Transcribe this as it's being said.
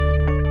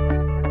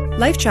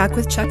LifeTrac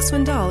with Chuck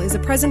Swindoll is a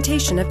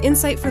presentation of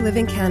Insight for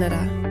Living Canada.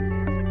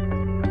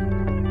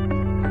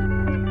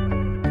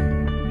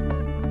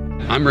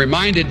 I'm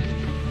reminded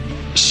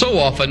so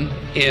often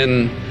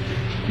in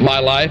my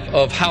life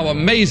of how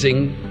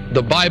amazing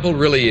the Bible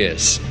really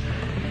is.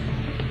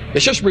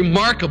 It's just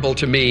remarkable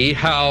to me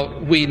how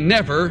we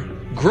never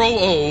grow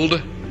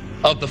old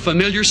of the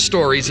familiar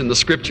stories in the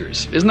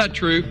Scriptures. Isn't that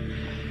true?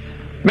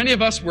 Many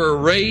of us were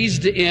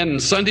raised in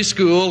Sunday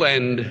school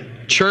and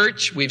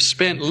church. We've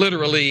spent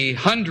literally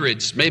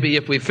hundreds, maybe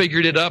if we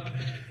figured it up,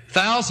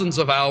 thousands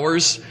of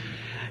hours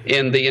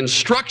in the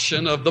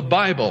instruction of the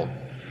Bible.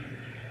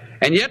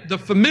 And yet the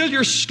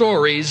familiar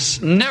stories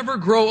never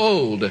grow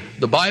old.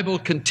 The Bible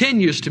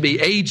continues to be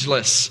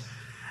ageless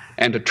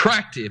and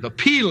attractive,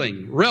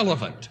 appealing,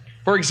 relevant.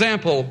 For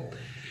example,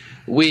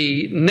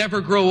 we never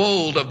grow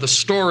old of the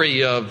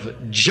story of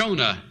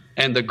Jonah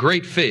and the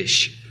great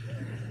fish.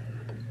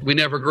 We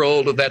never grow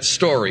old of that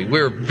story.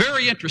 We're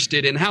very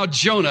interested in how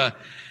Jonah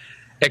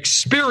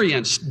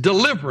experienced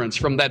deliverance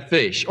from that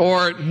fish,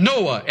 or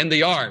Noah and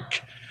the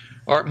ark,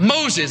 or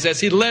Moses as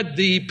he led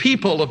the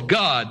people of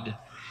God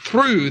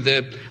through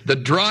the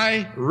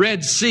dry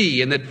Red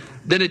Sea, and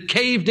then it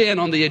caved in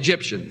on the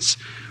Egyptians,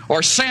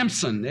 or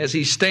Samson as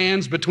he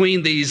stands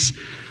between these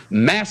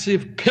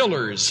massive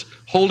pillars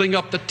holding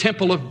up the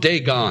temple of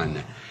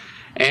Dagon,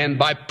 and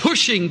by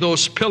pushing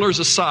those pillars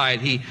aside,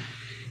 he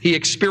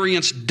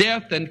experienced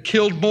death and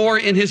killed more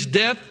in his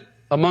death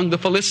among the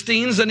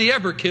Philistines than he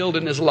ever killed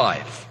in his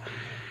life.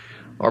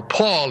 Or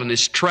Paul in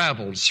his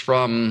travels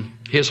from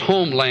his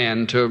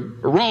homeland to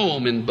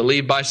Rome, and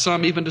believed by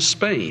some even to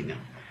Spain.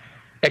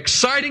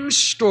 Exciting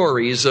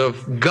stories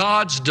of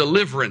God's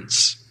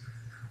deliverance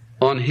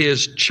on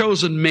His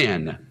chosen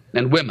men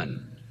and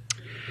women.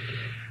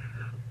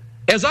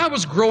 As I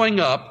was growing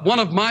up, one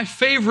of my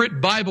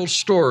favorite Bible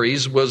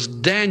stories was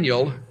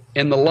Daniel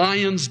in the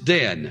lion's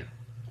den.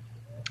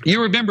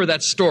 You remember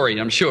that story,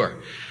 I'm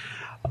sure.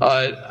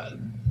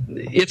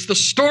 It's the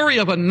story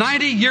of a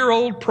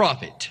 90-year-old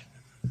prophet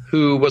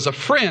who was a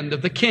friend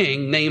of the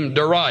king named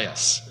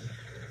Darius.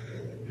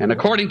 And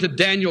according to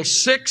Daniel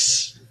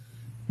 6,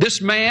 this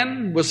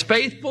man was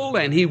faithful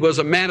and he was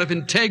a man of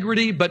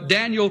integrity, but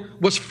Daniel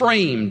was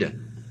framed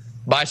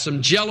by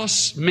some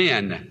jealous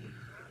men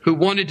who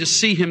wanted to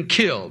see him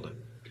killed.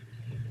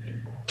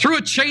 Through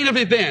a chain of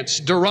events,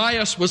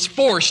 Darius was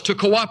forced to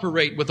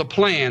cooperate with a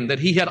plan that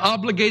he had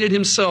obligated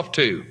himself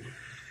to.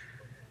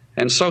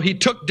 And so he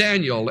took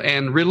Daniel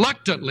and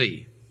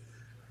reluctantly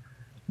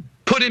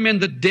put him in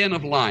the den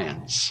of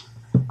lions.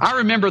 I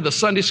remember the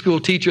Sunday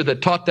school teacher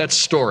that taught that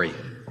story.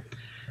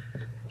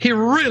 He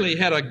really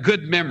had a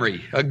good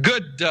memory, a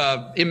good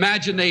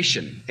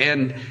imagination.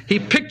 And he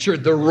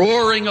pictured the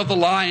roaring of the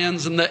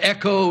lions and the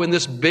echo in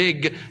this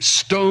big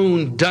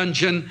stone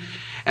dungeon,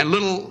 and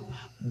little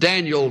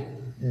Daniel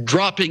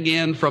dropping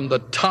in from the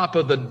top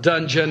of the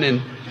dungeon.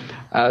 And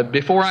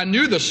before I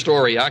knew the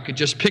story, I could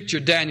just picture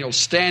Daniel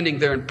standing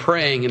there and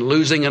praying and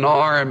losing an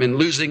arm and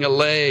losing a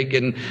leg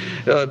and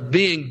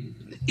being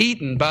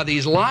eaten by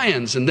these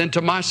lions. And then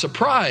to my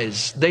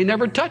surprise, they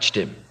never touched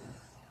him.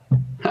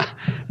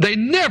 They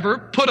never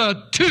put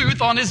a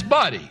tooth on his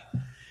body.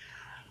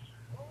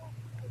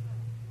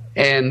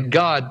 And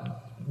God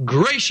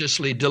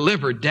graciously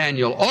delivered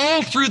Daniel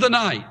all through the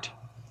night.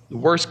 The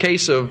worst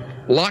case of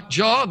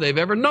lockjaw they've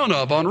ever known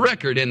of on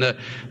record in the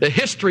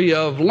history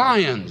of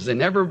lions. They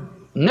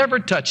never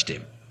touched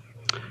him.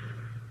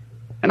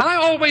 And I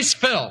always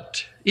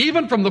felt,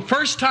 even from the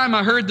first time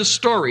I heard the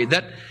story,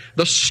 that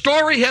the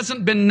story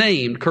hasn't been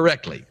named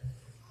correctly.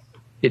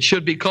 It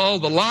should be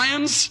called The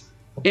Lions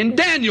in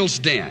Daniel's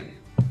Den.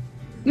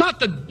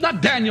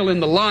 Not Daniel in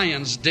the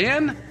lion's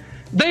den.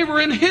 They were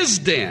in his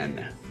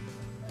den.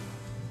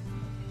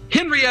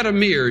 Henrietta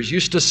Mears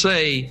used to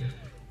say,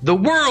 "The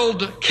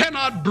world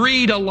cannot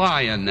breed a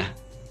lion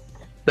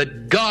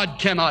that God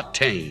cannot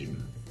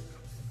tame."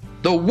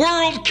 The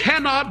world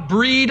cannot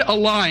breed a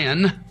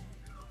lion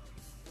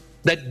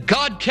that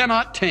God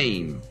cannot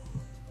tame.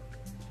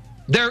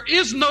 There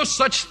is no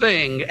such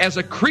thing as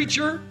a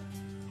creature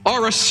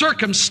or a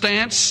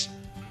circumstance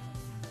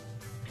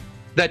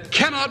that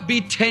cannot be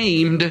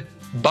tamed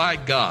by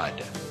God.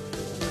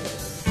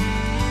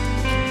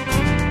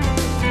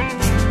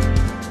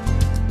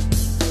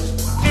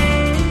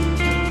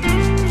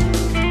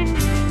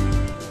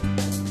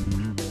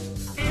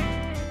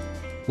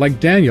 Like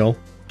Daniel,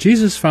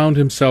 Jesus found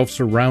himself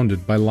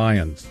surrounded by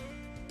lions.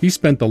 He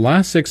spent the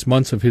last 6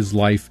 months of his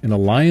life in a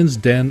lion's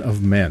den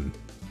of men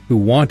who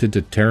wanted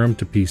to tear him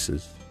to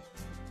pieces.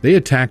 They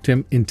attacked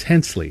him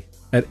intensely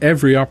at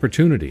every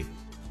opportunity.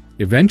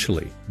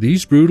 Eventually,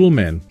 these brutal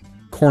men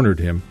cornered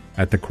him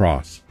at the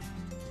cross.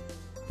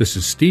 This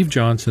is Steve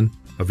Johnson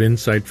of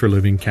Insight for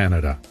Living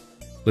Canada.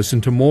 Listen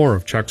to more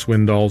of Chuck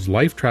Swindoll's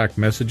LifeTrac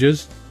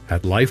messages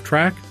at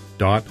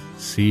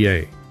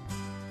lifetrac.ca.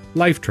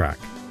 LifeTrac,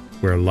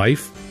 where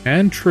life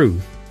and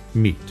truth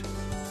meet.